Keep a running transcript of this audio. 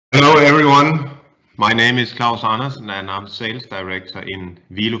Hello everyone, my name is Claus Andersen and I'm Sales Director in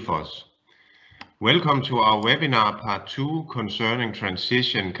Vilofoss. Welcome to our webinar part 2 concerning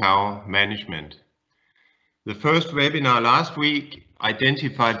transition cow management. The first webinar last week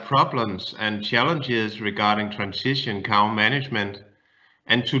identified problems and challenges regarding transition cow management,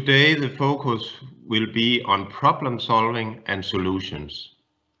 and today the focus will be on problem solving and solutions.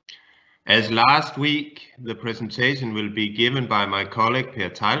 As last week, the presentation will be given by my colleague Per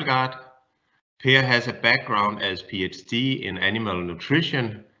Teilgaard. Per has a background as PhD in animal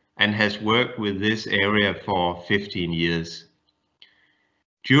nutrition and has worked with this area for 15 years.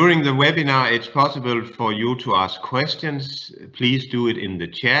 During the webinar, it's possible for you to ask questions. Please do it in the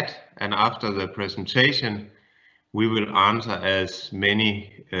chat, and after the presentation, we will answer as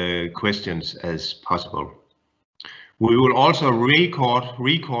many questions as possible. We will also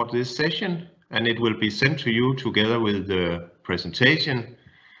record this session, and it will be sent to you together with the presentation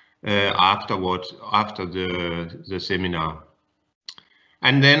after the seminar.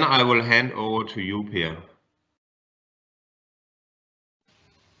 And then I will hand over to you, Per.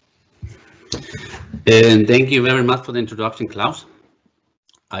 Thank you very much for the introduction, Claus.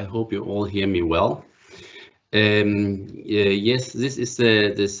 I hope you all hear me well. Yes, this is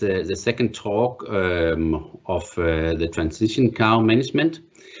the second talk of the transition cow management,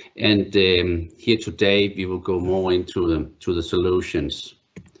 and here today we will go more into the solutions.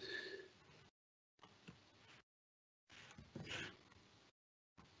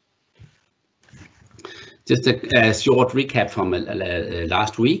 Just a short recap from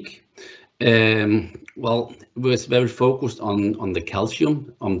last week. Well, it was very focused on the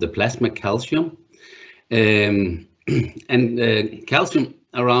calcium, on the plasma calcium. And calcium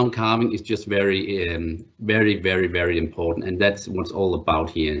around calving is just very important, and that's what's all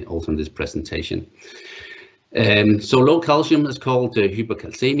about here also in this presentation. So low calcium is called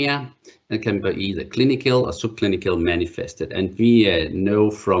hypercalcemia, and can be either clinical or subclinical manifested, and we know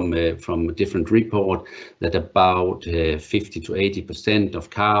from different reports that about 50 to 80% of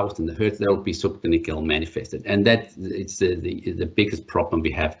cows in the herd that will be subclinical manifested, and that it's the biggest problem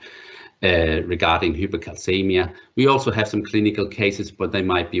we have regarding hypercalcemia. We also have some clinical cases, but they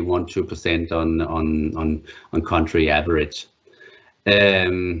might be 1-2% on country average.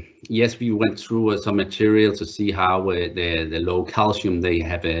 Yes, we went through some material to see how the low calcium, they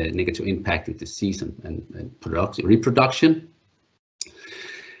have a negative impact in disease and reproduction.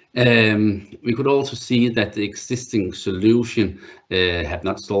 We could also see that the existing solution have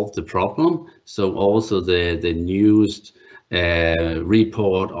not solved the problem. So also the newest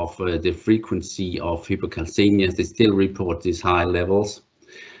report of the frequency of hypercalcemia, they still report these high levels.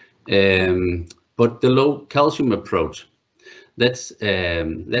 But the low calcium approach, that's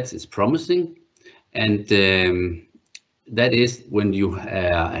promising, and that is when you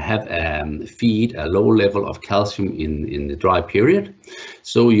have feed a low level of calcium in the dry period.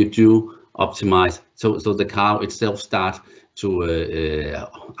 So you do optimize, so the cow itself starts to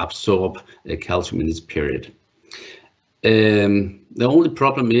absorb calcium in this period. The only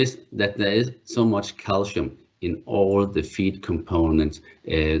problem is that there is so much calcium in all the feed components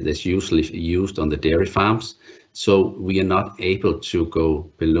that's usually used on the dairy farms. So we are not able to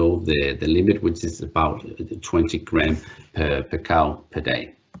go below the limit, which is about 20 grams per cow per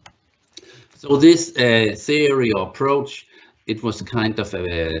day. So this theory or approach, it was kind of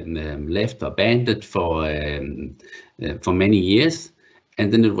left abandoned for many years,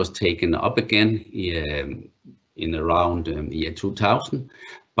 and then it was taken up again in around year 2000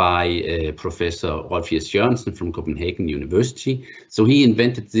 by Professor Rolf Jørgensen from Copenhagen University. So he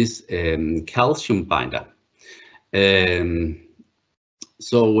invented this calcium binder. This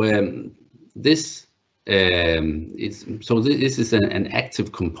is an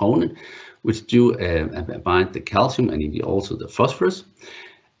active component which do bind the calcium and also the phosphorus.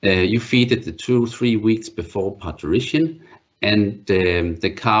 You feed it the 2-3 weeks before parturition, and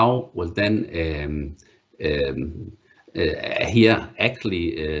the cow will then here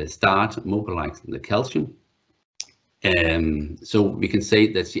actually start mobilizing the calcium. So we can say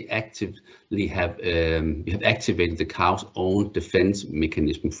that she actively have activated the cow's own defense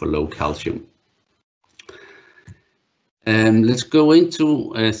mechanism for low calcium. Let's go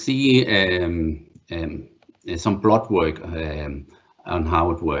into see some blood work on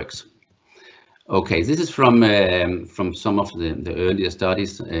how it works. Okay, this is from some of the earlier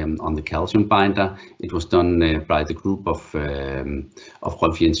studies on the calcium binder. It was done by the group of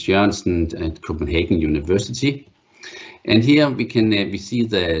Rolf Jørgensen at Copenhagen University. And here we see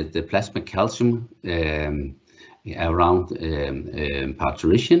the plasma calcium around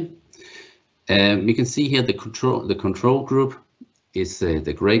parturition. We can see here the control group is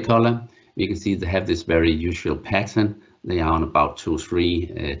the gray color. You can see they have this very usual pattern. They are on about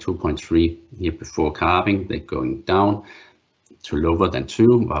 2.3 here before calving. They're going down to lower than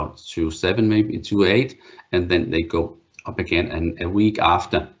 2, about 2.7, maybe 2.8, and then they go up again. And a week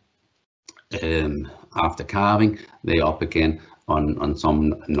after calving, they're up again on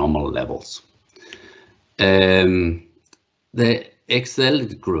some normal levels. The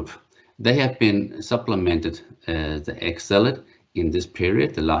X-Zelit group, they have been supplemented the X-Zelit in this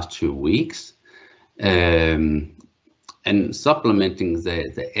period, the last 2 weeks. And supplementing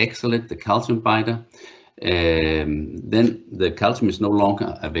the X-Zelit, the calcium biter, then the calcium is no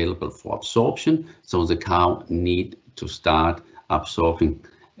longer available for absorption, so the cow need to start absorbing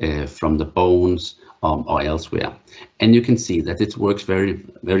from the bones or elsewhere. And you can see that it works very,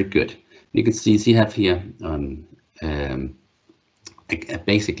 very good. You can see you have here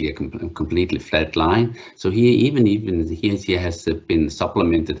basically a completely flat line. So here, even here has been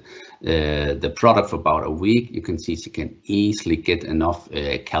supplemented the product for about a week. You can see you can easily get enough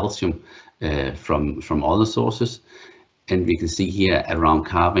calcium from other sources. And we can see here around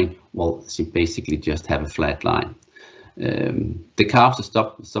calving, well, she basically just have a flat line. The calves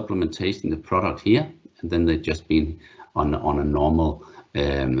stop supplementation the product here, and then they've just been on a normal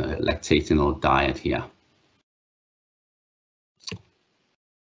lactational diet here.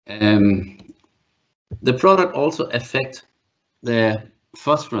 The product also affects the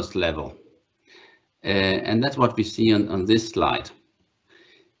phosphorus level, and that's what we see on this slide.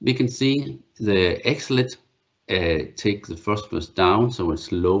 We can see the X-Zelit take the phosphorus down, so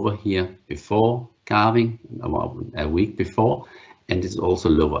it's lower here before calving, about a week before, and it's also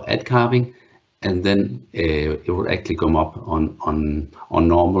lower at calving, and then it will actually come up on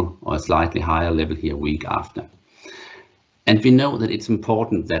normal or a slightly higher level here a week after. And we know that it's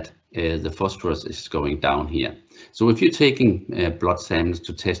important that the phosphorus is going down here. So if you're taking blood samples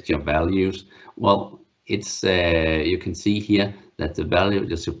to test your values, well, it's you can see here that the value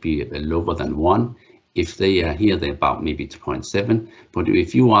just should be lower than 1. If they are here, they're about maybe 2.7. But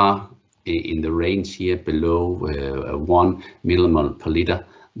if you are in the range here below 1 millimole per liter,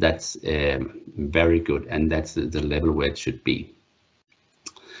 that's very good, and that's the level where it should be.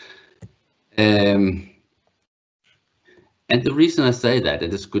 And the reason I say that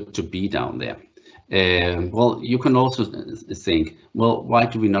it is good to be down there. Well, you can also think, well, why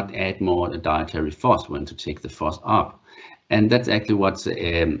do we not add more dietary phos when to take the phos up? And that's actually what's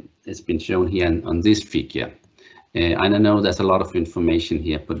has been shown here on this figure. I know there's a lot of information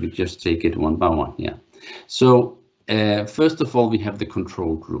here, but we just take it one by one here. So first of all, we have the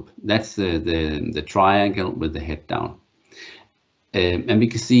control group. That's the triangle with the head down. And we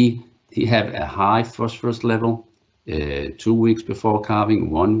can see you have a high phosphorus level 2 weeks before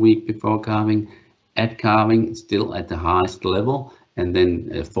calving, 1 week before calving, at calving still at the highest level, and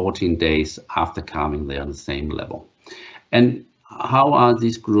then 14 days after calving they are the same level. And how are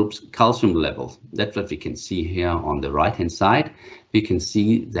these groups calcium levels? That's what we can see here on the right hand side. We can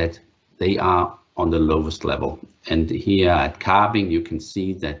see that they are on the lowest level, and here at calving you can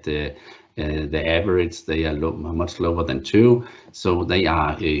see that the average, they are much lower than 2, so they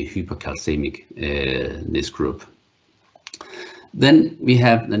are hypercalcemic, this group. Then we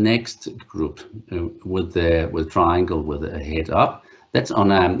have the next group with triangle with a head up. That's on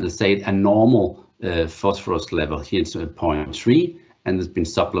let's say a normal phosphorus level. Here it's 0.3, and it's been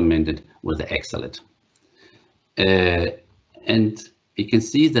supplemented with the X-Zelit. And you can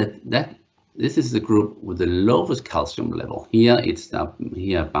see that this is the group with the lowest calcium level. Here it's up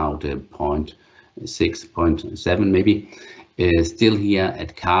here about 0.6, 0.7 maybe. Still here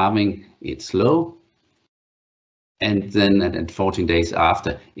at calving it's low, and then at 14 days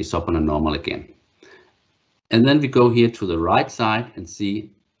after it's up on a normal again. And then we go here to the right side and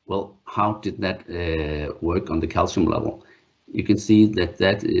see, well, how did that work on the calcium level? You can see that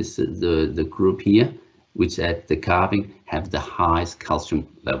that is the group here, which at the calving have the highest calcium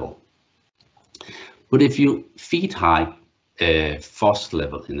level. But if you feed high phos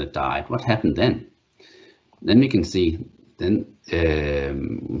level in the diet, what happened then? Then we can see then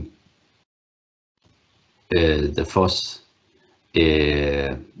the phos,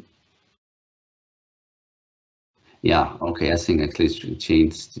 yeah, okay, I think at least we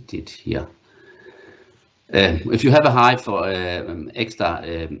changed it here. If you have a high for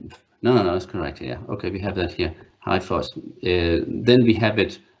extra, no, that's correct, yeah, okay, we have that here, high phos. Then we have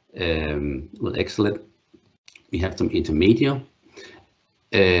it with X-Zelit, we have some intermediate,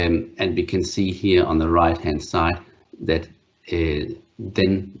 and we can see here on the right hand side that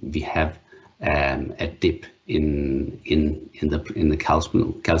then we have a dip in the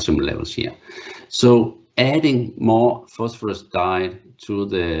calcium levels here. So adding more phosphorus diet to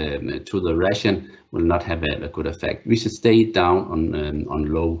the ration will not have a good effect. We should stay down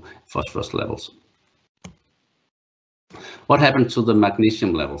on low phosphorus levels. What happened to the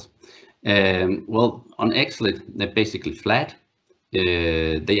magnesium levels? Well, on X-Zelit, they're basically flat.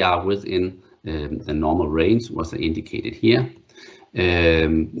 They are within the normal range, was indicated here.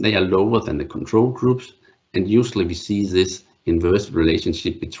 They are lower than the control groups, and usually we see this inverse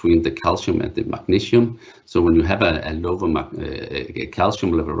relationship between the calcium and the magnesium. So when you have a lower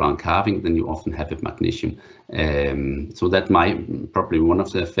calcium level around calving, then you often have a magnesium. So that might probably one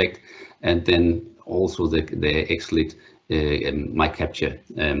of the effect, and then also the X-Zelit might capture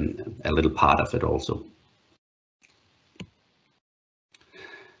a little part of it also.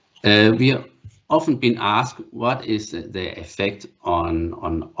 We have often been asked what is the effect on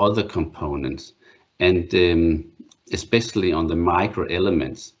other components, and especially on the micro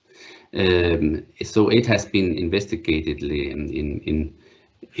elements. So it has been investigated in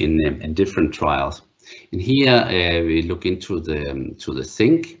different trials. And here we look into the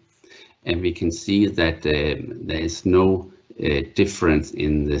zinc, and we can see that there is no difference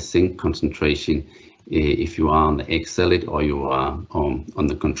in the zinc concentration if you are on the X-Zelit or you are on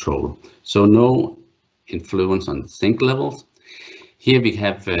the control. So no influence on the zinc levels. Here we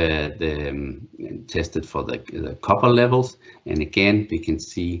have tested for the copper levels, and again we can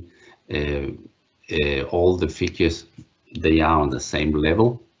see all the figures, they are on the same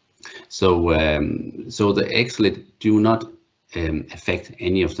level. So so the X-Zelit do not affect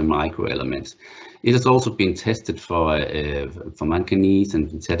any of the microelements. It has also been tested for manganese and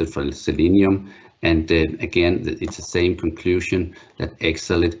been tested for selenium, and again it's the same conclusion that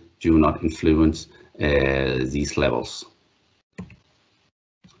X-Zelit do not influence these levels.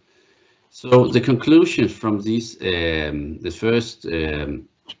 So the conclusions from these the first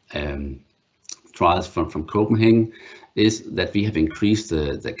trials from Copenhagen is that we have increased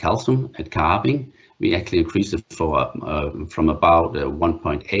the calcium at calving. We actually increased it from about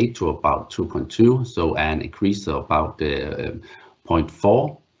 1.8 to about 2.2, so an increase of about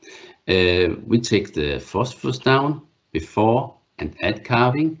 0.4. We take the phosphorus down before and at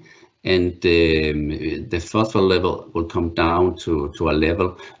calving, and the phosphorus level will come down to a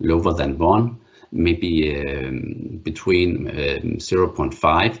level lower than 1, maybe between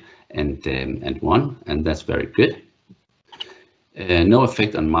 0.5 and 1, and that's very good. No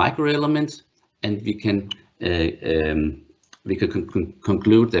effect on microelements, and we can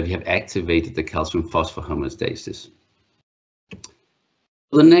conclude that we have activated the calcium phosphor homeostasis.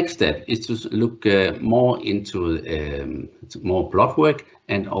 The next step is to look more into more blood work,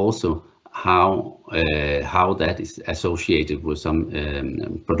 and also how that is associated with some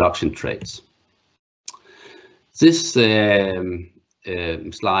production traits. This slide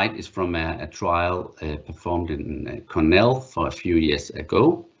is from a trial performed in Cornell for a few years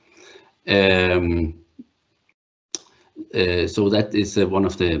ago. So that is one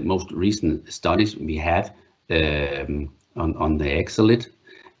of the most recent studies we have on the X-Zelit,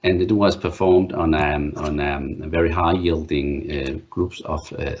 and it was performed on a very high yielding groups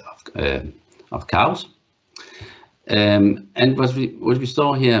of cows. And what we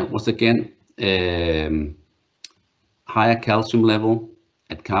saw here was again higher calcium level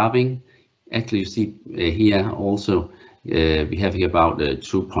at calving. Actually, you see here also we have here about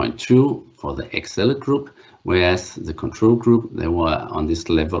 2.2 for the X-Zelit group, whereas the control group, they were on this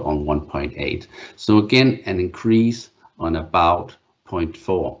level on 1.8. So again, an increase on about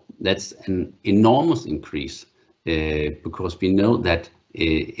 0.4. That's an enormous increase because we know that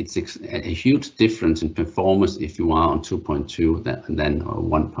it's a huge difference in performance if you are on 2.2 than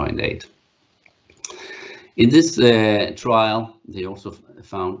 1.8. In this trial, they also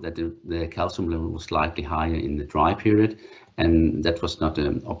found that the calcium level was slightly higher in the dry period, and that was not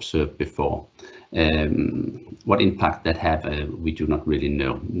observed before. What impact that had, we do not really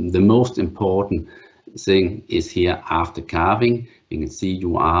know. The most important thing is here after calving. You can see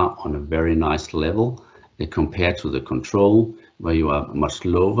you are on a very nice level compared to the control, where you are much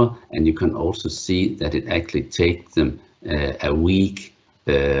lower, and you can also see that it actually takes them a week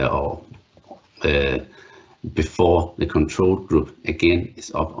or before the control group again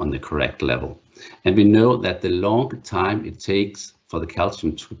is up on the correct level. And we know that the longer time it takes for the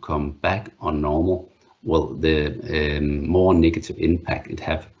calcium to come back on normal, well, the more negative impact it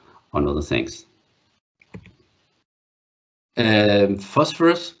have on other things.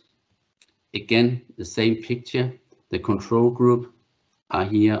 Phosphorus, again, the same picture. The control group are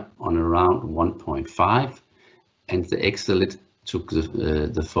here on around 1.5, and the X-Zelit took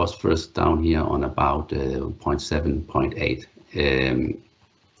the phosphorus down here on about 0.7, 0.8.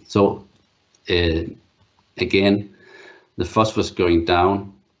 So again, the phosphorus going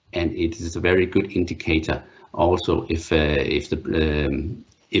down, and it is a very good indicator also if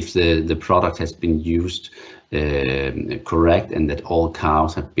the product has been used correct and that all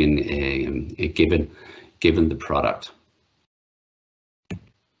cows have been given the product.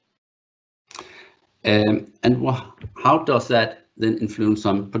 And how does that then influence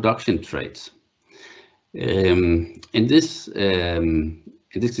on production traits? In this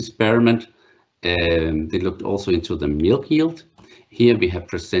experiment, they looked also into the milk yield. Here we have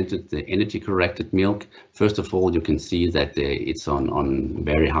presented the energy corrected milk. First of all, you can see that it's on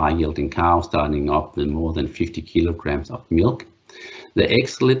very high yielding cows, starting up with more than 50 kilograms of milk. The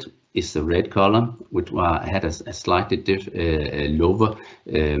X-Zelit is the red column, which had a slightly lower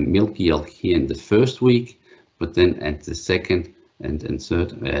milk yield here in the first week, but then at the second and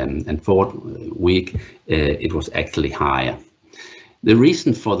third and fourth week, it was actually higher. The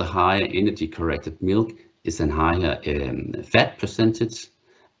reason for the higher energy corrected milk is a higher fat percentage,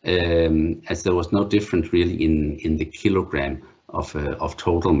 as there was no difference really in the kilogram of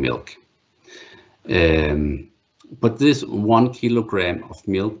total milk. But this 1 kilogram of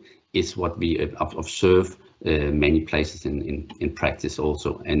milk is what we observe many places in practice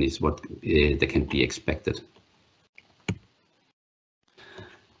also, and is what that can be expected.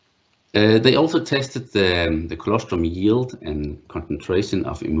 They also tested the colostrum yield and concentration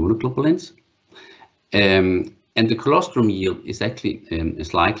of immunoglobulins. And the colostrum yield is actually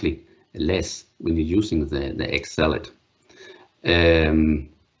slightly less when you're using the X-Zelit.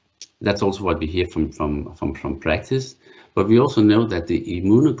 That's also what we hear from practice, but we also know that the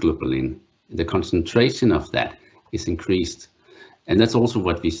immunoglobulin, the concentration of that is increased, and that's also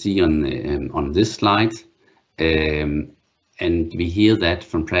what we see on this slide. And we hear that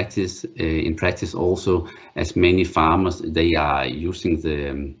from practice, in practice also, as many farmers, they are using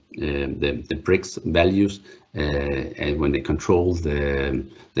the Brix values when they control the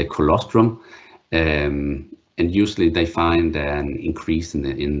colostrum, and usually they find an increase in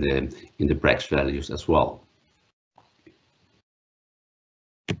the Brix values as well.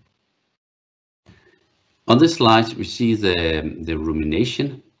 On this slide, we see the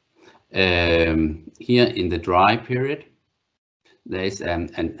rumination. Here in the dry period, there is a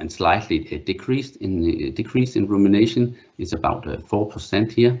slightly decrease in rumination. It's about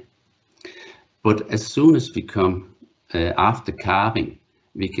 4% here. But as soon as we come after calving,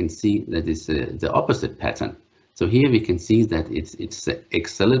 we can see that it's the opposite pattern. So here we can see that it's the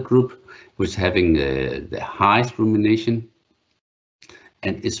X-Zelit group which is having the highest rumination,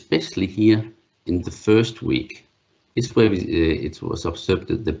 and especially here in the first week, it's where it was observed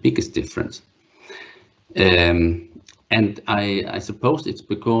the biggest difference. And I suppose it's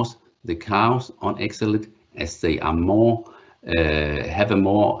because the cows on X-Zelit, as they are more have a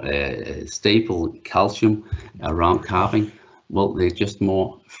more stable calcium around calving, well, they're just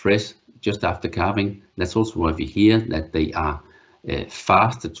more fresh just after calving. That's also why we hear that they are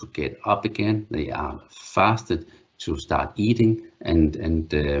faster to get up again. They are faster to start eating,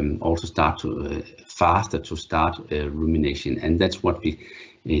 and also start to faster to start rumination. And that's what we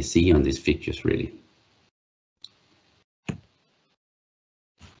see on these figures really.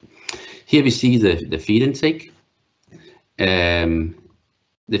 Here we see the feed intake. The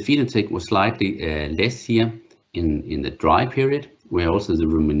feed intake was slightly less here in the dry period, where also the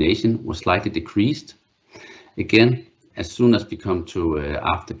rumination was slightly decreased. Again, as soon as we come to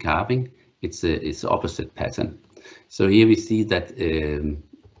after calving, it's the opposite pattern. So here we see that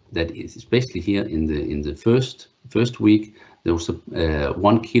that is especially here in the first week, there was a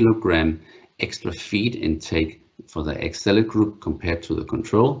 1 kilogram extra feed intake for the X-Zelit group compared to the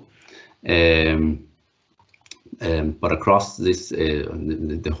control. But across this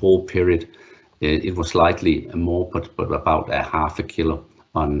the whole period, it was slightly more, but about a half a kilo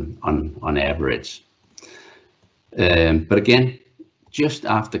on average. But again, just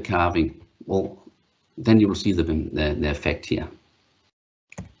after calving, well, then you will see the effect here.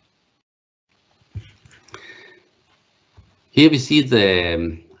 Here we see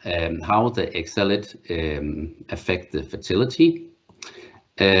the how the X-Zelit affect the fertility.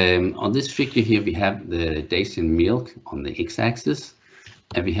 On this figure here, we have the days in milk on the x-axis,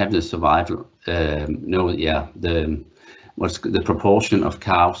 and we have the survival. What's the proportion of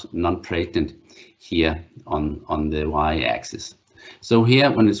cows non-pregnant here on the y-axis. So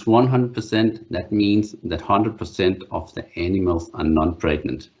here, when it's 100%, that means that 100% of the animals are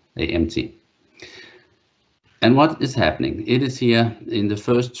non-pregnant. They empty. And what is happening? It is here in the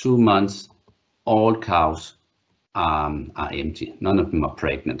first 2 months, all cows are empty. None of them are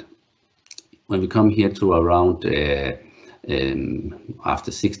pregnant. When we come here to around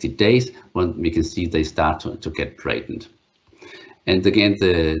after 60 days, when we can see they start to get pregnant. And again,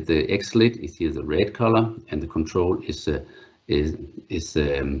 the X-Zelit is here the red color, and the control is the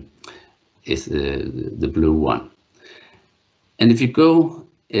blue one. And if you go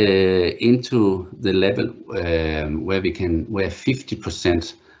into the level where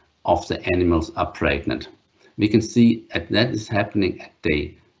 50% of the animals are pregnant, we can see that is happening at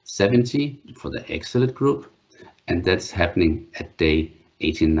day 70 for the X-Zelit group, and that's happening at day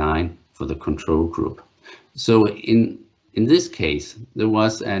 89 for the control group. So in this case, there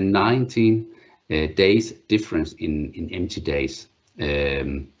was a 19 days difference in empty days,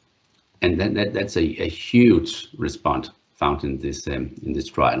 and that's a huge response found in this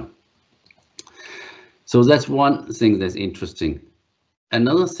trial. So that's one thing that's interesting.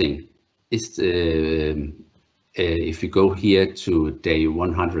 Another thing is if you go here to day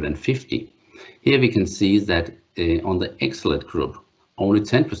 150, here we can see that on the X-Zelit group, only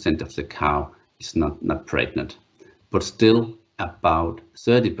 10% of the cow is not pregnant, but still about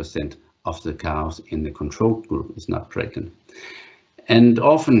 30% of the cows in the control group is not pregnant. And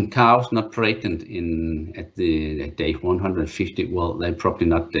often cows not pregnant at the day 150, well, they probably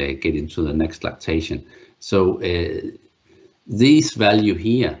not get into the next lactation. So these value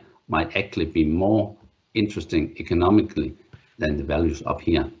here might actually be more interesting economically than the values up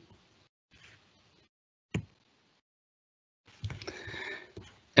here.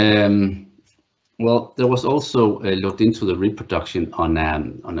 Well, there was also looked into the reproduction on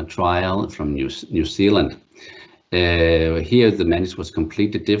a trial from New Zealand. Here the management was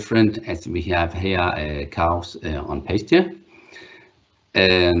completely different, as we have here cows on pasture.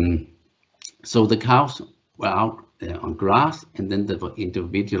 So the cows were out on grass, and then they were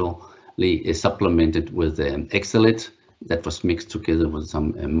individually supplemented with X-Zelit that was mixed together with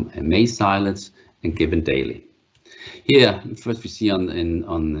some maize silage and given daily. Here, first we see on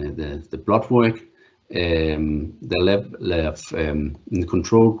the blood work, the level of in the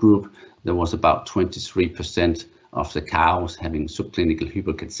control group, there was about 23% of the cows having subclinical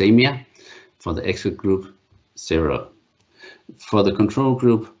hypocalcemia. For the X-Zelit group, 0. For the control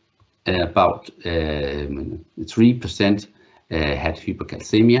group, about 3% had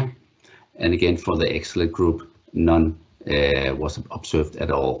hypocalcemia, and again for the X-Zelit group, none was observed at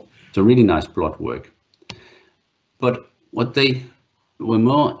all. So really nice blood work. But what they were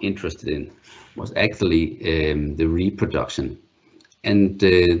more interested in was actually the reproduction. And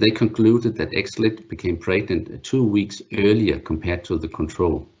they concluded that X-Zelit became pregnant 2 weeks earlier compared to the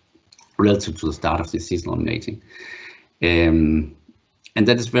control, relative to the start of the seasonal mating. And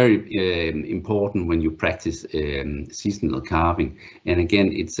that is very important when you practice seasonal calving. And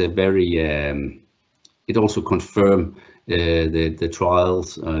again, it's a very, it also confirmed the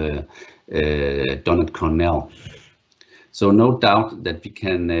trials done at Cornell. So no doubt that we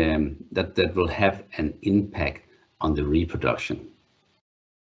can that will have an impact on the reproduction.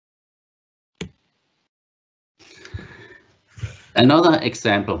 Another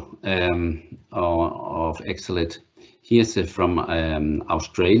example of X-Zelit, here's from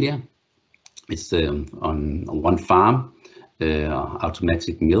Australia. It's on one farm,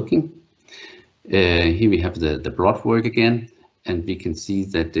 automatic milking. Here we have the blood work again, and we can see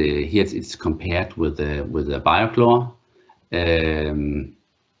that here it's compared with the BioChlor.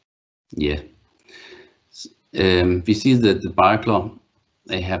 We see that the BioChlor,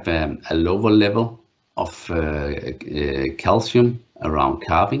 they have a lower level of calcium around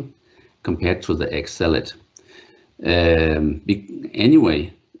calving compared to the X-Zelit.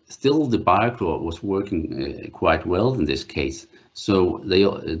 Anyway, still the BioChlor was working quite well in this case. So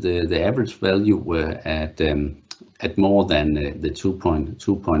the average value were at more than the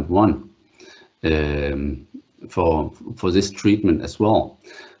 2.1 for this treatment as well.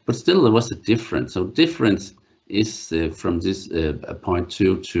 But still there was a difference. So difference is from this 0.2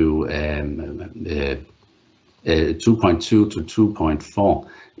 to 2.2 to 2.4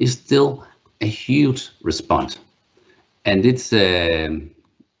 is still a huge response. And it's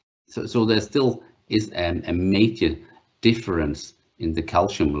so there still is a major difference in the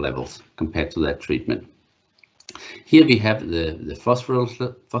calcium levels compared to that treatment. Here we have the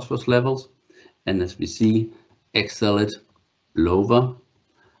phosphorus levels, and as we see, X-Zelit lower.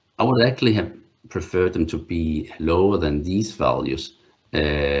 I would actually have preferred them to be lower than these values,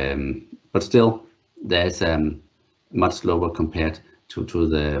 but still there's much lower compared to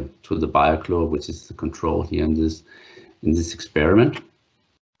the BioChlor, which is the control here in this experiment.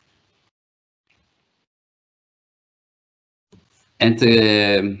 And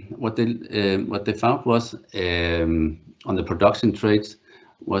what they found was on the production traits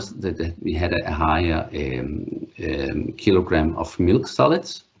was that we had a higher kilogram of milk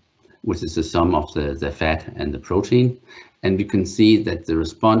solids, which is the sum of the fat and the protein. And we can see that the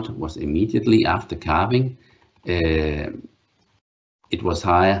response was immediately after carving. It was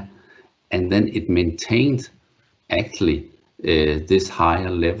higher, and then it maintained actually this higher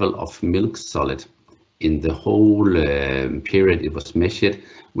level of milk solid in the whole period it was measured,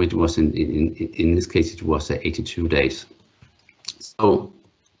 which was in this case it was 82 days. So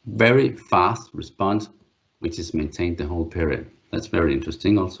very fast response, which is maintained the whole period. That's very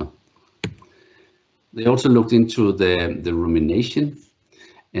interesting also. They also looked into the rumination,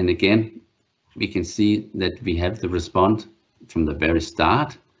 and again we can see that we have the response from the very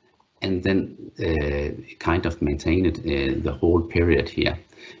start, and then kind of maintain it the whole period here.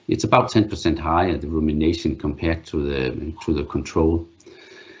 It's about 10% higher, the rumination, compared to the control.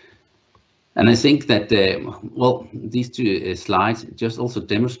 And I think that well, these two slides just also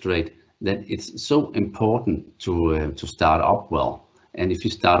demonstrate that it's so important to start up well. And if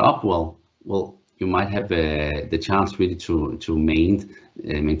you start up well, you might have the chance really to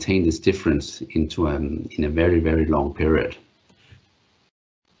maintain this difference into in a very, very long period.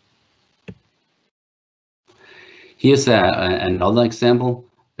 Here's another example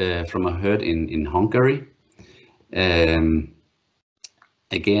from a herd in Hungary.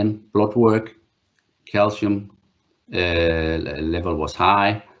 Again, blood work, calcium level was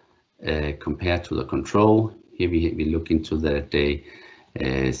high compared to the control. Here we look into the day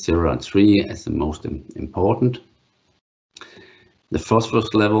 0 and 3 as the most important. The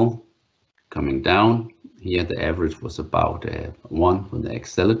phosphorus level coming down. Here the average was about 1 with the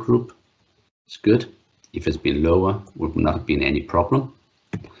X-Zelit group. It's good. If it's been lower, would not have been any problem.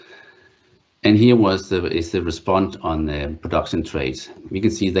 And here is the response on production traits. We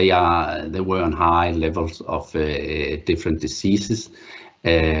can see they were on high levels of different diseases,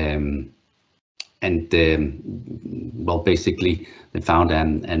 well, basically they found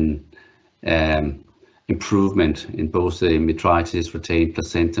an improvement in both the metritis, retained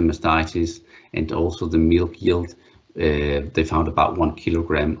placenta, mastitis, and also the milk yield. They found about 1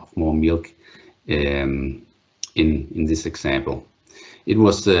 kilogram of more milk in this example. It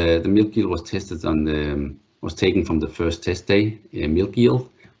was the milk yield was tested on was taken from the first test day milk yield,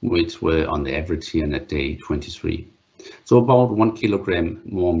 which were on the average here at day 23. So about 1 kilogram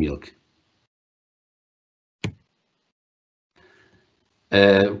more milk.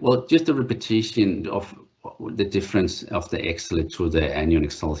 Well, just a repetition of the difference of the X-Zelit to the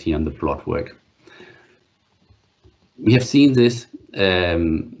anionic salt here on the blood work. We have seen this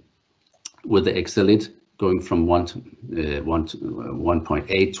with the X-Zelit going from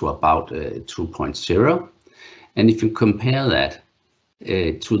 1.8 to about 2.0. And if you compare that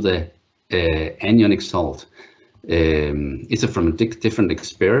to the anionic salt, it's from a different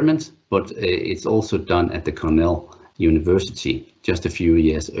experiment, but it's also done at the Cornell University just a few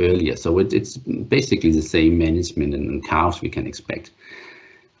years earlier. So it's basically the same management and cows we can expect.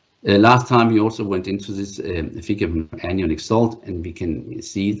 Last time we also went into this figure of anionic salt, and we can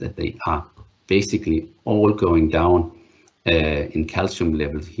see that they are basically all going down in calcium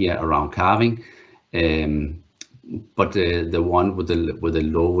levels here around calving, but the one with the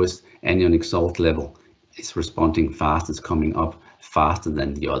lowest anionic salt level is responding fastest, coming up faster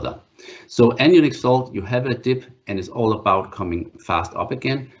than the other. So anionic salt, you have a dip and it's all about coming fast up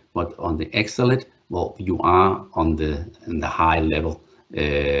again, but on the X-Zelit, well, you are on the high level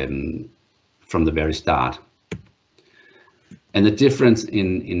from the very start. And the difference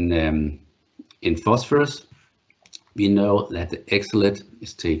in phosphorus, we know that the X-Zelit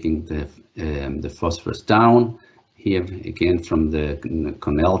is taking the phosphorus down. Here again from the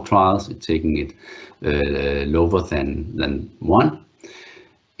Cornell trials, it's taking it lower than 1.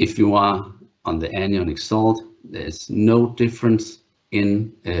 If you are on the anionic salt, there's no difference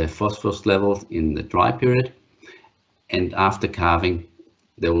in phosphorus levels in the dry period, and after calving,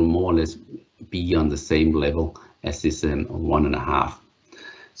 they will more or less be on the same level as this 1.5.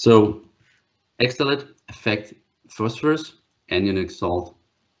 So X-Zelit affect phosphorus, anionic salt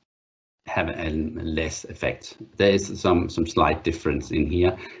have a less effect. There is some slight difference in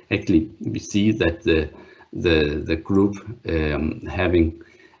here. Actually, we see that the group having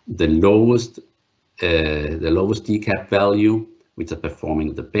the lowest DCAP value, which are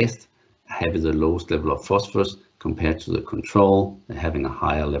performing the best, have the lowest level of phosphorus compared to the control, having a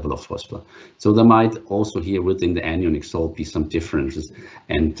higher level of phosphorus. So there might also here within the anionic salt be some differences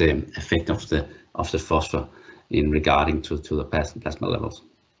and effect of the phosphor in regarding to the plasma levels.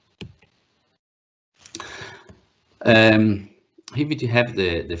 Here we have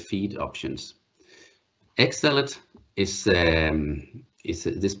the feed options. X-Zelit is is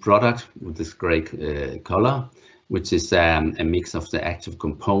this product with this gray color, which is a mix of the active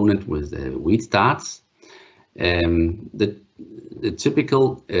component with wheat starch. The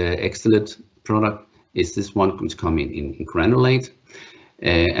typical X-Zelit product is this one which comes in granulate.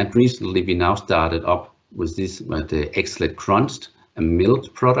 And recently we now started up with this the X-Zelit crunched, a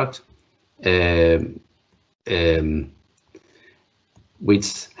milled product,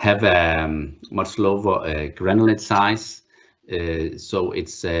 which have a much lower granulate size. So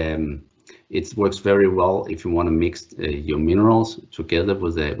it works very well if you want to mix your minerals together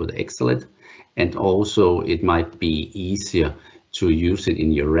with the X-Zelit, and also it might be easier to use it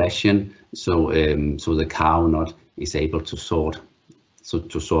in your ration, so the cow not is able to sort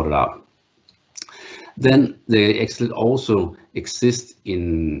it out. Then the X-Zelit also exists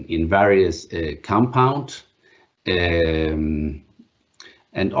in various compounds, and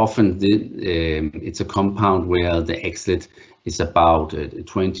often it's a compound where the X-Zelit is about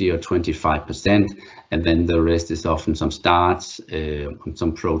 20 or 25%, and then the rest is often some starch and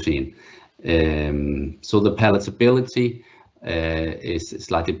some protein. So the palatability is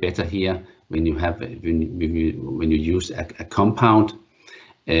slightly better here when you have when you use a compound,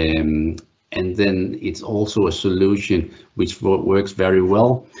 and then it's also a solution which works very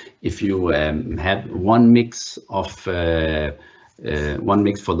well if you have one mix for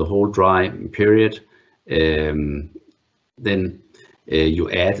the whole dry period. Then you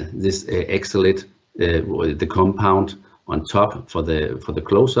add this X-Zelit, the compound on top for the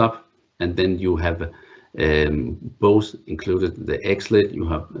close-up, and then you have both included the X-Zelit, you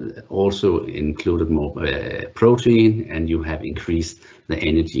have also included more protein, and you have increased the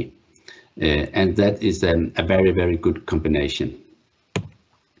energy. And that is a very, very good combination.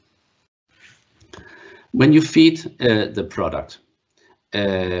 When you feed the product,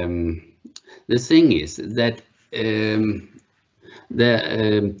 the thing is that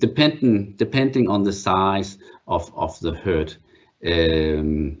depending on the size of the herd,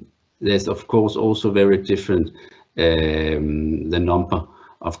 there's of course also very different the number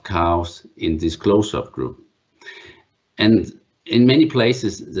of cows in this close-up group. And in many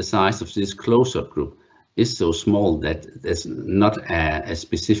places, the size of this close-up group is so small that there's not a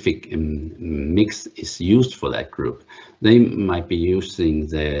specific mix is used for that group. They might be using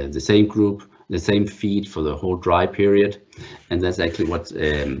the same group, the same feed for the whole dry period, and that's actually what's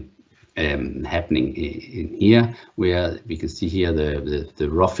happening in here, where we can see here the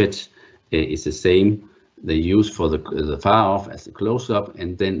roughet is the same they use for the far off as the close-up,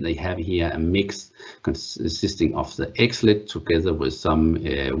 and then they have here a mix consisting of the X-Zelit together with some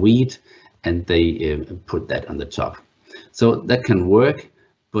wheat, and they put that on the top. So that can work,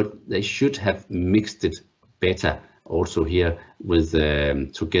 but they should have mixed it better also here with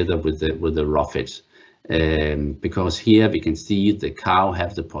together with the roughet, because here we can see the cow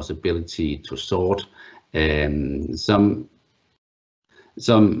have the possibility to sort.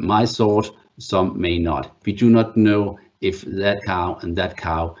 Some might sort, some may not. We do not know if that cow and that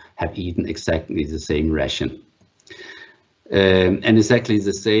cow have eaten exactly the same ration. And exactly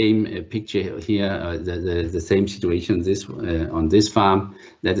the same picture here, the same situation on this farm.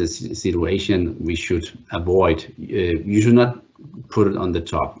 That is a situation we should avoid. You should not put it on the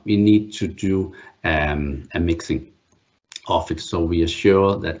top. We need to do a mixing of it, so we are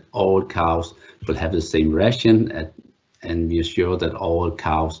sure that all cows will have the same ration, and we are sure that all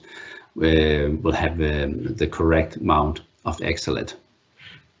cows will have the correct amount of X-Zelit.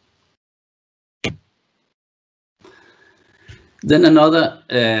 Then another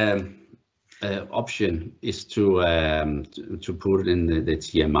option is to put it in the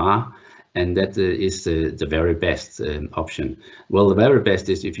TMR, and that is the very best option. Well, the very best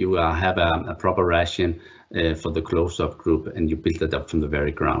is if you have a proper ration for the close-up group, and you build it up from the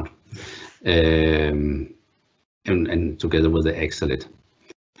very ground, and together with the X-Zelit.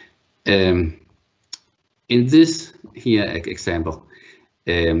 In this here example,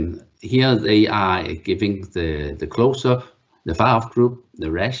 here they are giving the close-up, the far-off group,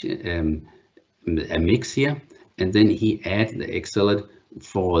 the ration, a mix here, and then he add the X-Zelit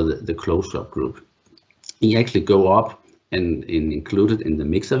for the close-up group. He actually go up and include it in the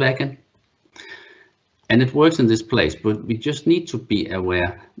mixer wagon, and it works in this place. But we just need to be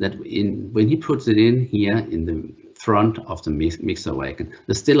aware that when he puts it in here in the front of the mixer wagon,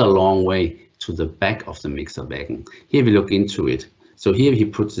 there's still a long way to the back of the mixer wagon. Here we look into it. So here he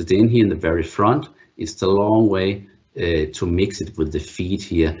puts it in here in the very front. It's the long way to mix it with the feed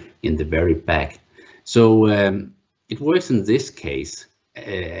here in the very back. So it works in this case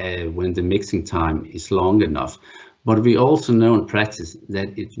when the mixing time is long enough. But we also know in practice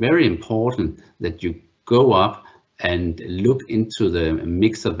that it's very important that you go up and look into the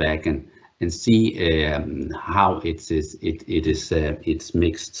mixer wagon and see how it's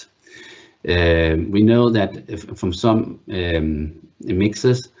mixed. We know that from some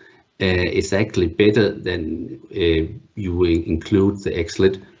mixers, it's actually better than you will include the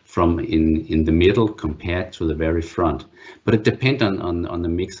X-Zelit from in the middle compared to the very front. But it depends on the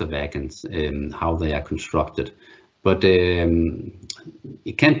mixer wagons, how they are constructed. But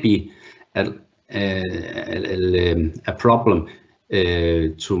it can be a problem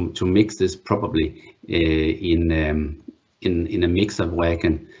to mix this probably in a mixer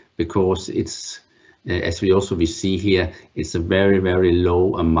wagon, because it's as we see here, it's a very, very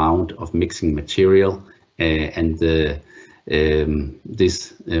low amount of mixing material, and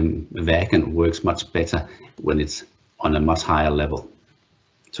this wagon works much better when it's on a much higher level.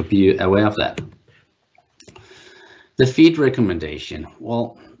 So be aware of that. The feed recommendation.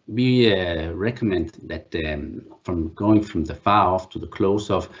 Well, we recommend that from going from the far off to the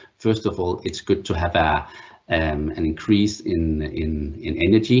close off, first of all, it's good to have an increase in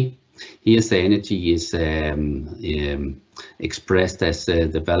energy. Here the energy is expressed as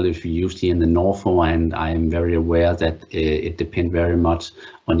the values we used here in the Norfolk, and I am very aware that it depends very much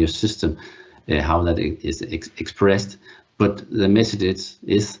on your system how that is expressed. But the message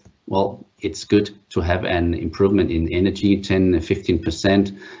is well, it's good to have an improvement in energy,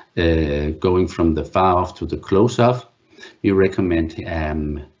 10-15%, going from the far off to the close off. We recommend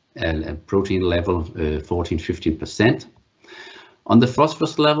a protein level 14-15%. On the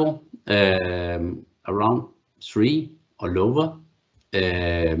phosphorus level, around 3 or lower,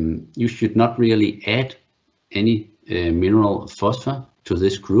 you should not really add any mineral phosphor to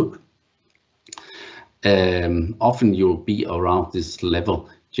this group. Often you'll be around this level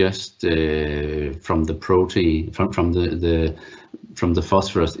just from the protein, from the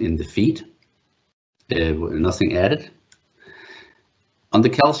phosphorus in the feed, nothing added. On the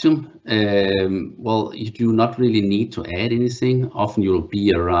calcium, well, you do not really need to add anything. Often you'll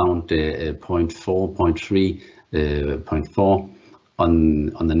be around 0.4, 0.3, 0.4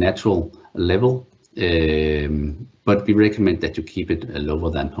 on the natural level, but we recommend that you keep it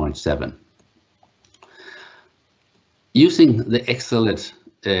lower than 0.7. Using the X-Zelit,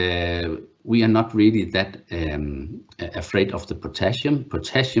 we are not really that afraid of the potassium.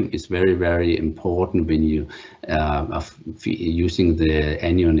 Potassium is very, very important when you are using the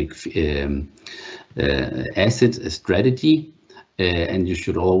anionic acid strategy, and you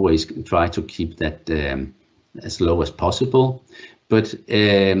should always try to keep that as low as possible. But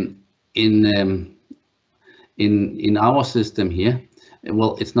in our system here,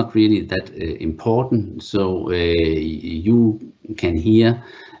 well, it's not really that important. So you can here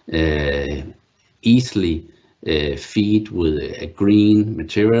easily feed with a green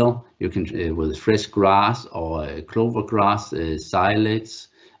material. You can with fresh grass or clover grass, silage,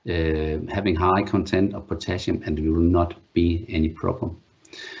 having high content of potassium, and there will not be any problem.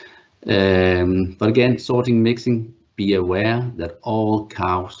 But again, sorting, mixing, be aware that all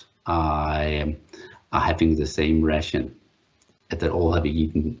cows are having the same ration, that all have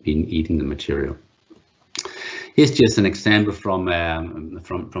been eating the material. Here's just an example from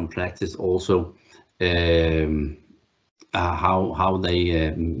practice also, how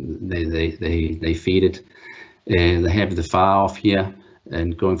they feed it. They have the far off here,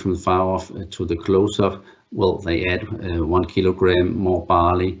 and going from the far off to the close off, well, they add 1 kilogram more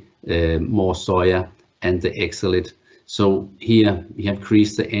barley, more soya, and the X-Zelit. So here we have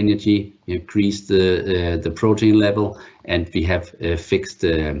increased the energy, we have increased the protein level, and we have fixed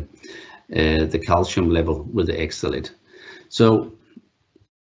the calcium level with the X-Zelit. So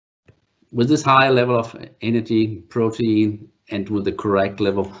with this high level of energy, protein, and with the correct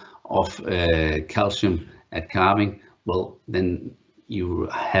level of calcium at calving, well, then you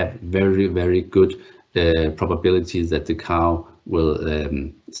have very, very good probabilities that the cow will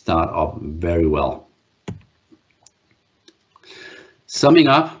start up very well. Summing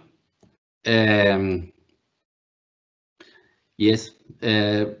up, yes,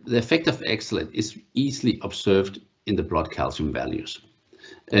 the effect of X-Zelit is easily observed in the blood calcium values.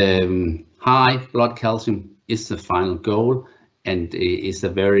 High blood calcium is the final goal, and is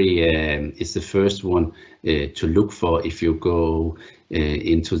is the first one to look for if you go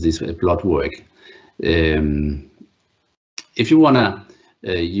into this blood work. If you want to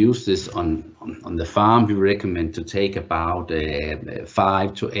use this on the farm, we recommend to take about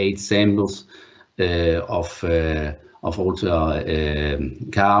 5 to 8 samples of older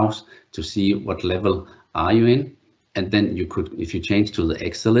cows to see what level are you in, and then you could, if you change to the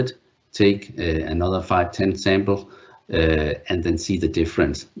X-Zelit, take another 5-10 samples and then see the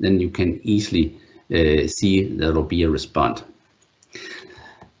difference. Then you can easily see there will be a response.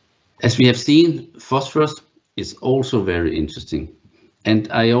 As we have seen, phosphorus is also very interesting. And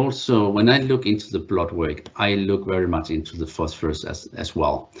I also, when I look into the blood work, I look very much into the phosphorus as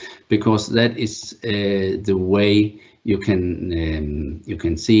well, because that is the way you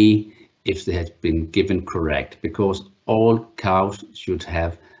can see if they have been given correct, because all cows should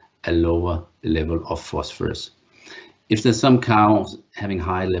have a lower level of phosphorus. If there's some cows having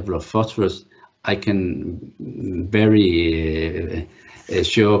high level of phosphorus, I can very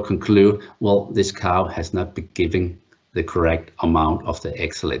sure conclude, well, this cow has not been given the correct amount of the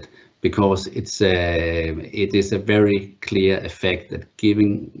X-Zelit, because it is a very clear effect that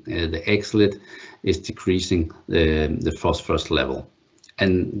giving the X-Zelit is decreasing the phosphorus level.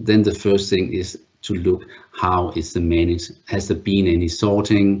 And then the first thing is to look how is the managed. Has there been any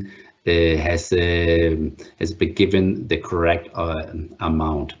sorting? Has it been given the correct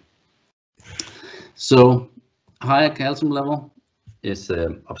amount? So higher calcium level is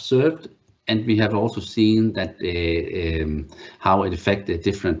observed, and we have also seen that how it affects the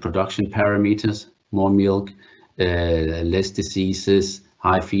different production parameters: more milk, less diseases,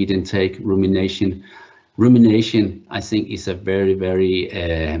 high feed intake, rumination. Rumination, I think, is a very, very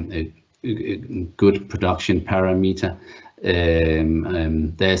good production parameter.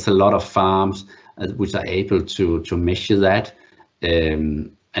 There's a lot of farms which are able to measure that,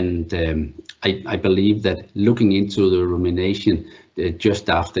 I believe that looking into the rumination just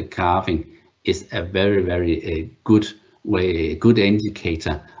after calving is a very, very good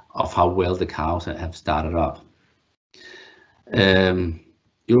indicator of how well the cows have started up.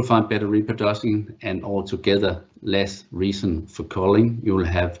 You'll find better reproduction and altogether less reason for culling. You will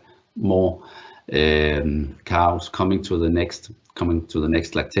have more cows coming to the next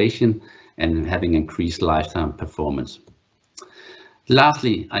lactation and having increased lifetime performance.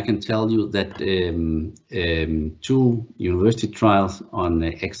 Lastly, I can tell you that 2 university trials on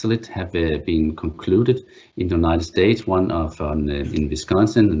X-Zelit have been concluded in the United States, one in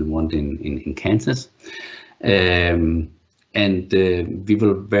Wisconsin and one in Kansas. We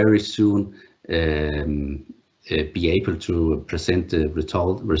will very soon be able to present the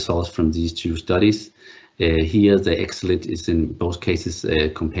results from these 2 studies. Here the X-Zelit is in both cases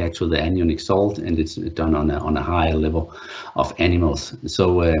compared to the anionic salt, and it's done on a higher level of animals.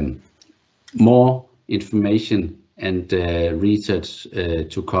 So more information and research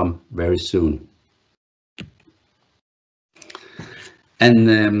to come very soon. And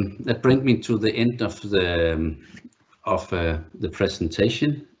that brings me to the end of the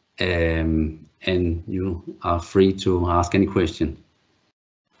presentation, and you are free to ask any question.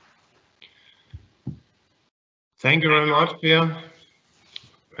 Thank you very much, Per.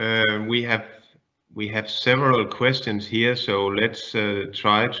 We have several questions here, so let's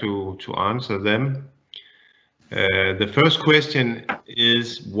try to answer them. The first question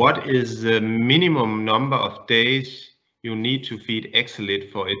is, what is the minimum number of days you need to feed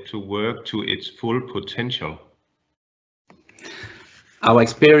X-Zelit for it to work to its full potential? Our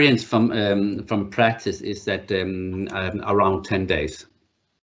experience from practice is that around 10 days.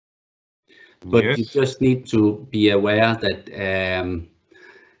 But yes, you just need to be aware that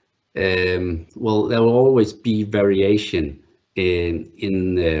well, there will always be variation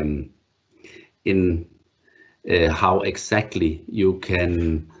in how exactly you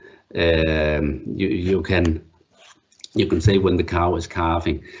can you can say when the cow is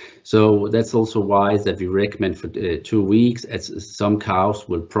calving. So that's also why that we recommend for 2 weeks, as some cows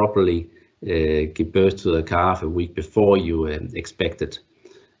will probably give birth to the calf a week before you expect it.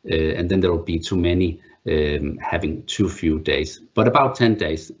 And then there will be too many having too few days, but about 10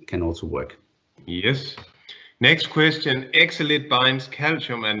 days can also work. Yes. Next question, X-Zelit binds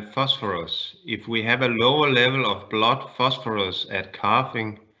calcium and phosphorus. If we have a lower level of blood phosphorus at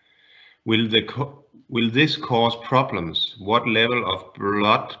calving, will this cause problems? What level of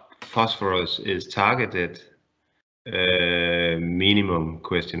blood phosphorus is targeted? Minimum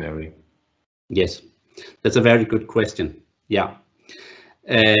questionnaire. Yes, that's a very good question. Yeah.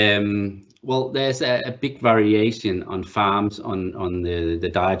 Well, there's a big variation on farms on the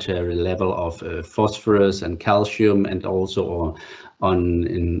dietary level of phosphorus and calcium, and also on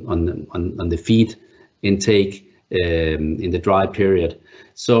the feed intake in the dry period.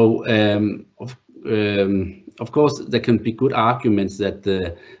 So of course there can be good arguments that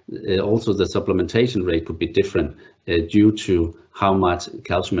also the supplementation rate could be different due to how much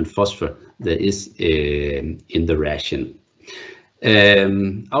calcium and phosphorus there is in the ration.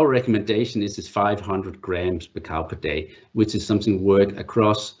 Our recommendation is 500 grams per cow per day, which is something work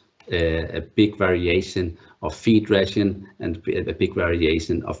across a big variation of feed ration and a big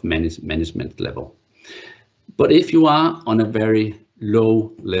variation of management level. But if you are on a very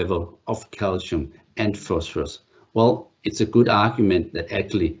low level of calcium and phosphorus, well, it's a good argument that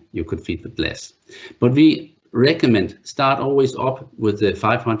actually you could feed with less. But we recommend start always up with the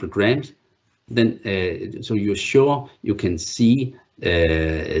 500 grams, then so you're sure you can see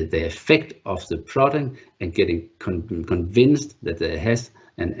the effect of the product and getting convinced that it has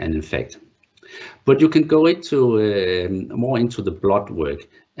an effect. But you can go into more into the blood work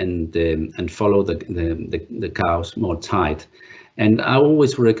and follow the cows more tight. And I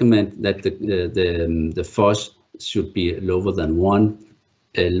always recommend that the FOS should be lower than 1,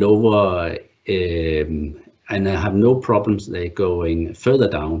 lower, and I have no problems they going further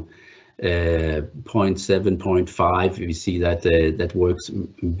down. 0.7, 0.5, we see that that works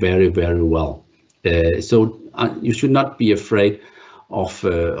very, very well. So you should not be afraid of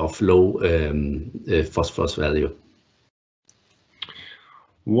low phosphorus value.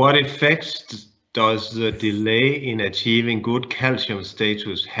 What effects does the delay in achieving good calcium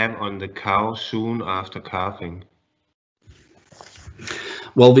status have on the cow soon after calving?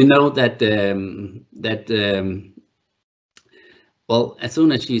 Well, we know that well, as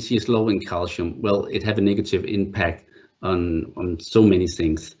soon as she is low in calcium, well, it have a negative impact on so many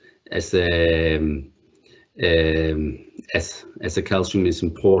things. As the calcium is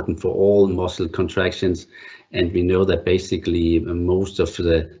important for all muscle contractions, and we know that basically most of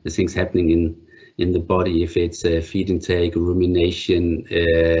the things happening in the body, if it's feed intake, rumination,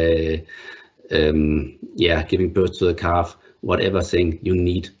 giving birth to the calf, whatever thing, you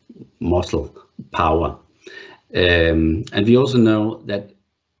need muscle power. And we also know that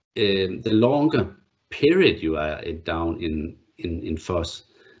the longer period you are down in FOS,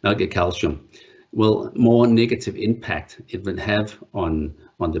 not get calcium, well, more negative impact it will have on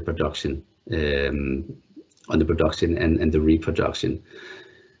the production, and the reproduction.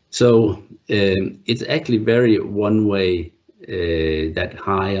 So it's actually very one way that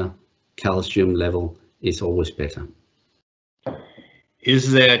higher calcium level is always better.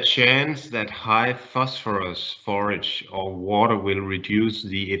 Is there a chance that high phosphorus forage or water will reduce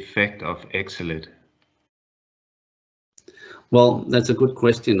the effect of X-Zelit? Well, that's a good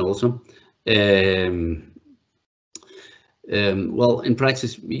question also. Well, in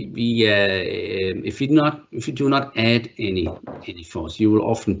practice, if you do not add any FOS, you will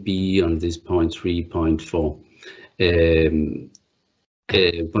often be on this 0.3, 0.4.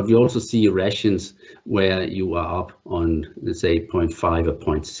 But we also see rations where you are up on, let's say, 0.5 or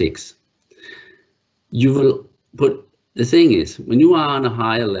 0.6. You will, but the thing is, when you are on a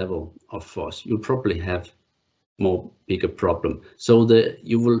higher level of FOS, you probably have bigger problem. So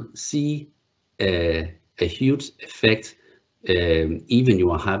you will see a huge effect, even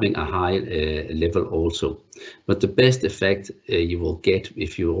you are having a high level also. But the best effect you will get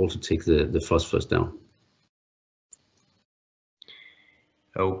if you also take the phosphorus down.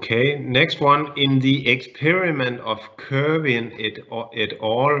 Okay, next one. In the experiment of Kerwin et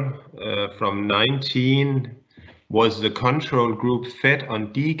al. From 19, was the control group fed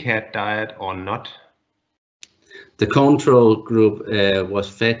on DCAT diet or not? The control group was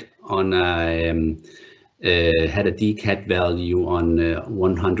fed on had a DCAT value on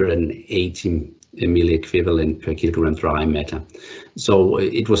 180 milliequivalent per kilogram dry matter. So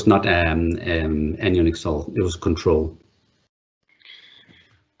it was not anionic salt, it was control.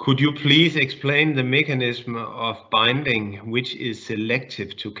 Could you please explain the mechanism of binding which is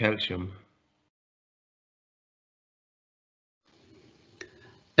selective to calcium?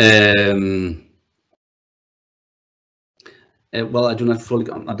 Well, I do not fully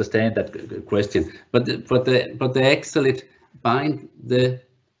understand that question, but the X-Zelit bind the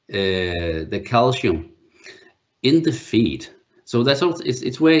calcium in the feed. So that's also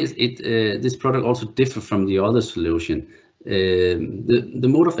it's where this product also differs from the other solution. The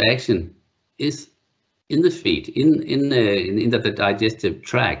mode of action is in the feed, in the digestive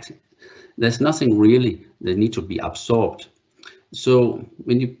tract. There's nothing really that needs to be absorbed. So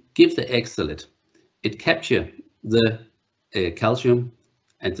when you give the X-Zelit, it captures the calcium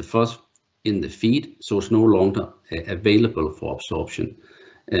and the phosphorus in the feed, so it's no longer available for absorption.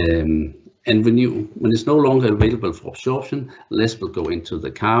 And when it's no longer available for absorption, less will go into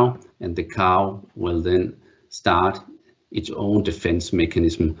the cow, and the cow will then start its own defense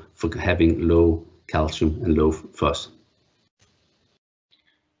mechanism for having low calcium and low phos.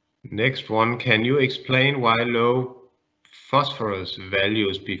 Next one, can you explain why low phosphorus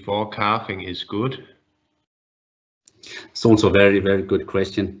values before calving is good? It's also a very, very good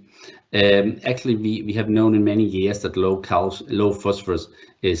question. Actually, we have known in many years that low phosphorus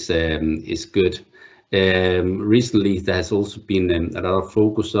is good. Recently, there has also been a lot of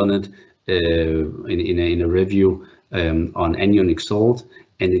focus on it in a review on anionic salt.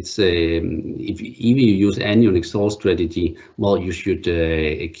 And it's if you use anionic salt strategy, well, you should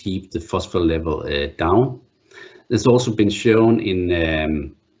keep the phosphor level down. There's also been shown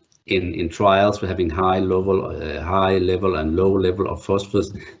in trials for having high level and low level of phosphorus,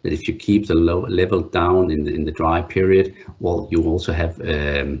 that if you keep the low level down in the dry period, well, you also have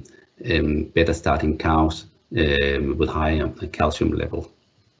better starting cows with higher calcium level.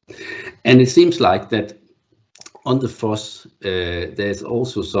 And it seems like that on the phos, there's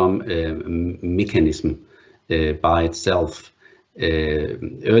also some mechanism by itself.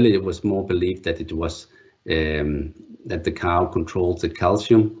 Earlier it was more believed that it was that the cow controls the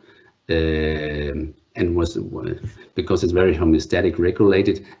calcium and was because it's very homeostatic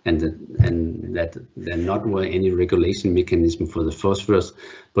regulated, and that there not were any regulation mechanism for the phosphorus,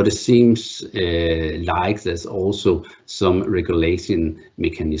 but it seems like there's also some regulation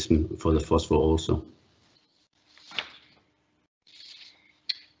mechanism for the phosphor also.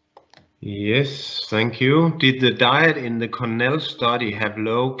 Yes, thank you. Did the diet in the Cornell study have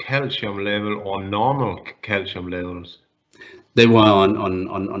low calcium level or normal calcium levels? They were on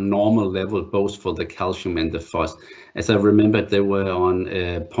normal level, both for the calcium and the phos. As I remember, they were on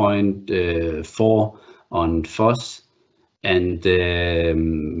 0.4 on phos and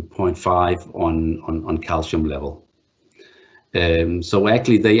 0.5 on calcium level. So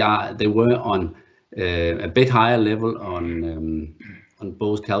actually, they were on a bit higher level on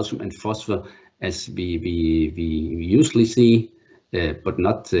both calcium and phosphor, as we usually see, but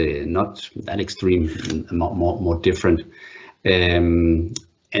not that extreme, more different. And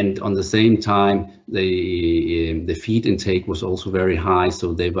on the same time, the feed intake was also very high,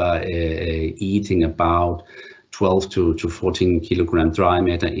 so they were eating about 12 to 14 kilogram dry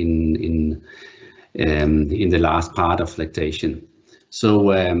matter in the last part of lactation.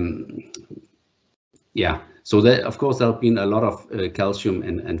 So yeah, so that, of course, there have been a lot of calcium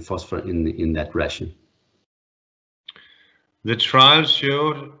and phosphor in that ration. The trial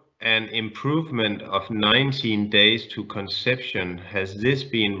showed an improvement of 19 days to conception. Has this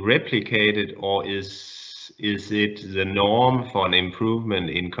been replicated, or is it the norm for an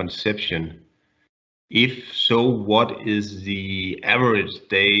improvement in conception? If so, what is the average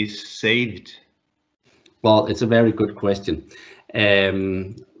days saved? Well, it's a very good question.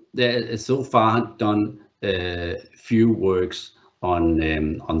 There is so far done few works on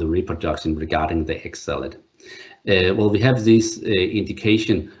the reproduction regarding the X-Zelit. Well, we have this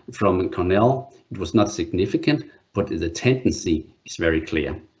indication from Cornell. It was not significant, but the tendency is very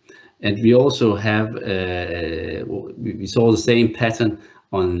clear. And we also have, we saw the same pattern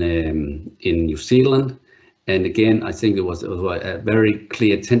on in New Zealand. And again, I think it was a very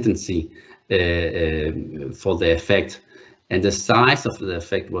clear tendency for the effect. And the size of the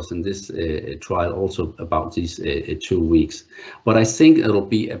effect was in this trial also about these 2 weeks. But I think it'll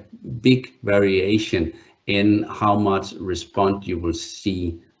be a big variation in how much response you will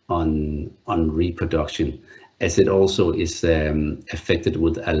see on reproduction, as it also is affected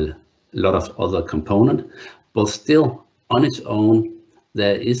with a lot of other components. But still, on its own,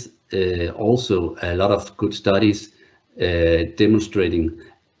 there is also a lot of good studies demonstrating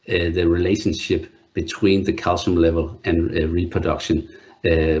the relationship between the calcium level and reproduction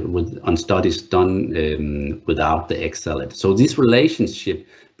on studies done without the X-Zelit. So this relationship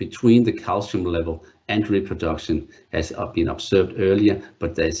between the calcium level and reproduction has been observed earlier,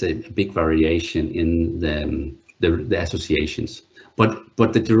 but there's a big variation in the associations. But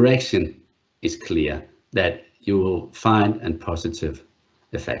the direction is clear, that you will find a positive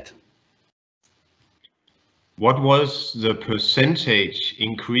effect. What was the percentage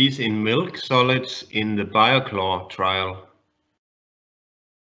increase in milk solids in the BioClor trial?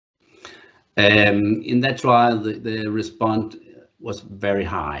 In that trial, the response was very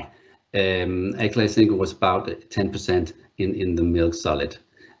high. Actually, I think it was about 10% in the milk solid.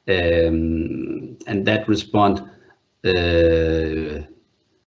 And that response is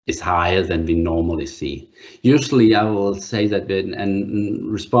higher than we normally see. Usually, I will say that a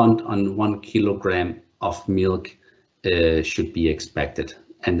response on 1 kilogram of milk should be expected,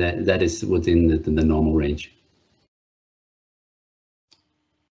 and that is within the normal range.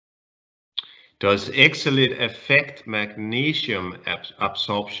 Does X-Zelit affect magnesium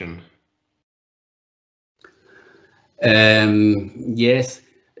absorption? Yes,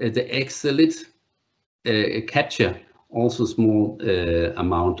 the X-Zelit capture also small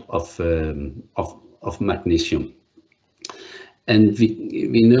amount of magnesium. And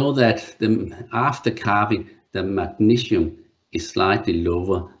we know that after calving, the magnesium is slightly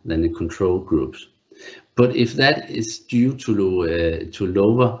lower than the control groups. But if that is due to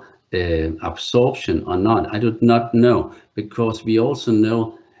lower absorption or not, I do not know, because we also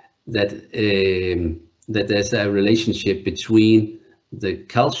know that that there's a relationship between the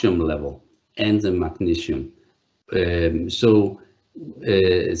calcium level and the magnesium. So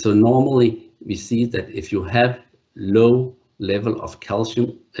normally we see that if you have low level of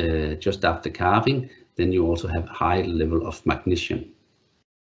calcium just after calving, then you also have high level of magnesium.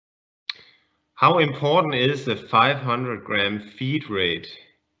 How important is the 500 gram feed rate?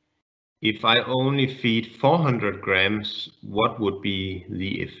 If I only feed 400 grams, what would be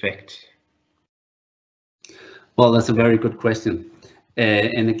the effect? Well, that's a very good question.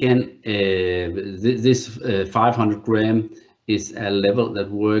 And again, this 500 gram is a level that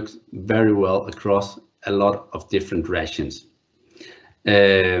works very well across a lot of different rations.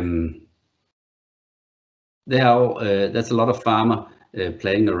 That's a lot of farmer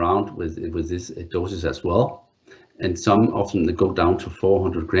playing around with this doses as well, and some often they go down to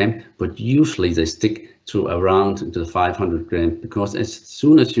 400 gram, but usually they stick to around the 500 gram, because as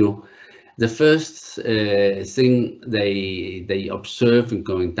soon as the first thing they observe in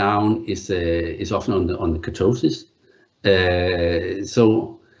going down is often on the ketosis.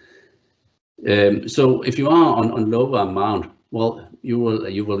 So if you are on lower amount, well, you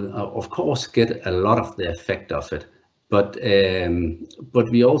will of course get a lot of the effect of it, but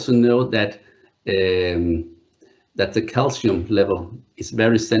we also know that that the calcium level is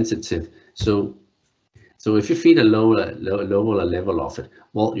very sensitive. So if you feed a lower level of it,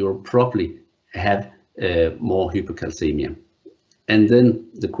 well, you'll probably have more hypocalcemia. And then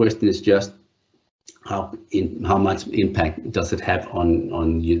the question is just how much impact does it have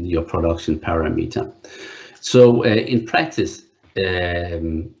on your production parameter. So in practice,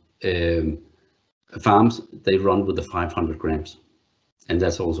 farms, they run with the 500 grams, and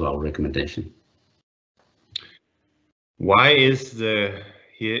that's also our recommendation. Why is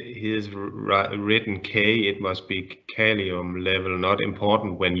here's written K, it must be kalium level, not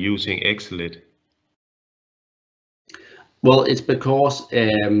important when using X-Zelit? Well, it's because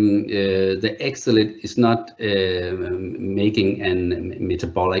the X-Zelit is not making an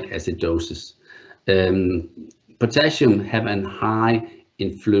metabolic acidosis. Potassium have a high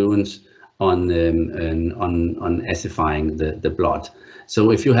influence on acidifying the blood.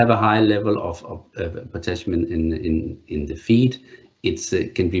 So if you have a high level of potassium in the feed,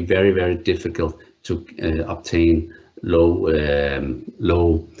 it can be very, very difficult to obtain low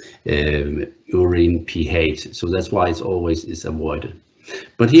urine pH. So that's why it's always avoided.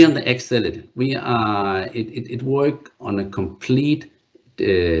 But here on the X-Zelit, it works on a complete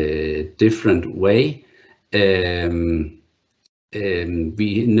different way.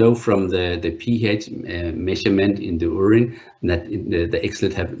 We know from the pH measurement in the urine that the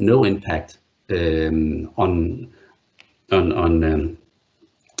X-Zelit have no impact on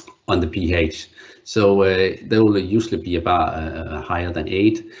the pH. So they will usually be about higher than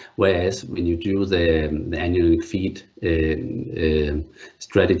 8, whereas when you do the annual feed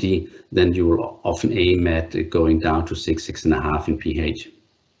strategy, then you will often aim at going down to 6.5 in pH.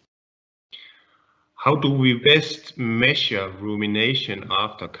 How do we best measure rumination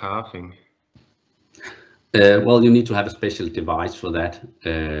after calving? Well, you need to have a special device for that.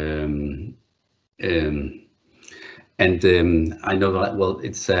 I know that, well,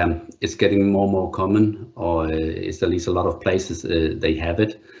 it's getting more and more common, or it's at least a lot of places they have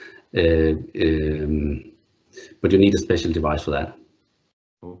it, but you need a special device for that.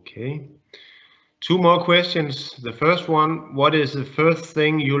 Okay. 2 more questions. The first one, what is the first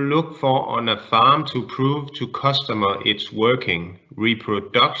thing you look for on a farm to prove to customer it's working?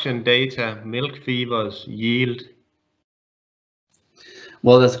 Reproduction data, milk fevers, yield?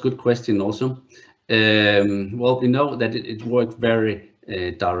 Well, that's a good question also. Well, we know that it works very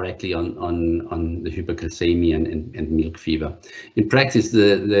directly on the hypercalcemia and milk fever. In practice,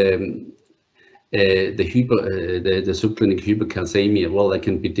 the subclinic hypercalcemia, well, that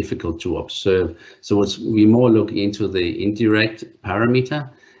can be difficult to observe. So we more look into the indirect parameter,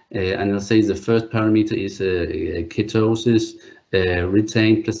 and I'll say the first parameter is ketosis,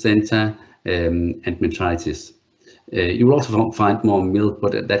 retained placenta, and metritis. You will also find more milk,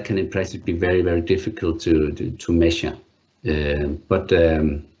 but that can in practice be very, very difficult to measure. But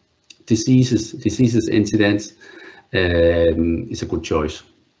diseases incidence is a good choice.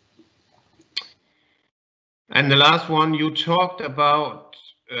 And the last one, you talked about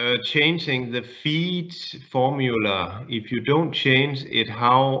changing the feed formula. If you don't change it,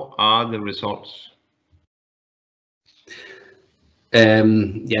 how are the results?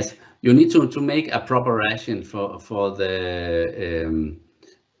 Yes, you need to make a proper ration for the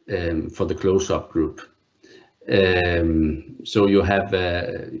close-up group. So you have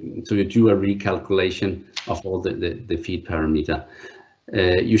so you do a recalculation of all the feed parameter.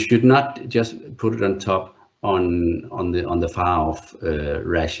 You should not just put it on top on the far off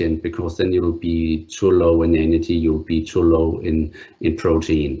ration, because then you will be too low in energy, you will be too low in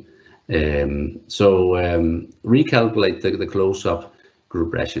protein. So recalculate the close-up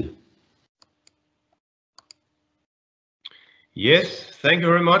group ration. Yes, thank you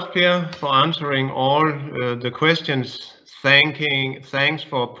very much, Per, for answering all the questions. Thanks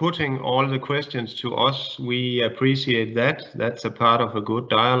for putting all the questions to us. We appreciate that. That's a part of a good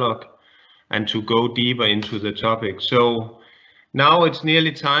dialogue and to go deeper into the topic. So now it's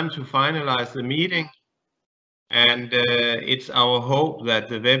nearly time to finalize the meeting. And it's our hope that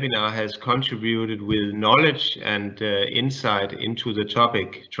the webinar has contributed with knowledge and insight into the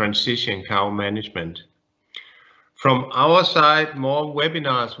topic transition cow management. From our side, more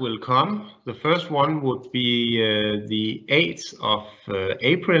webinars will come. The first one would be the 8th of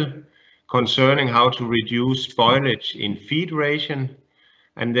April concerning how to reduce spoilage in feed ration.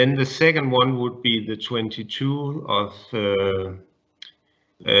 And then the second one would be the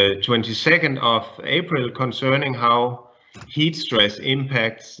 22nd of April concerning how heat stress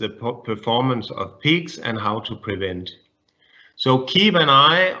impacts the performance of pigs and how to prevent. So keep an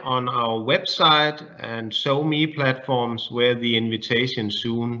eye on our website and SoMe platforms where the invitation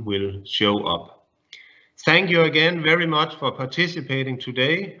soon will show up. Thank you again very much for participating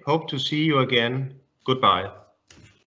today. Hope to see you again. Goodbye.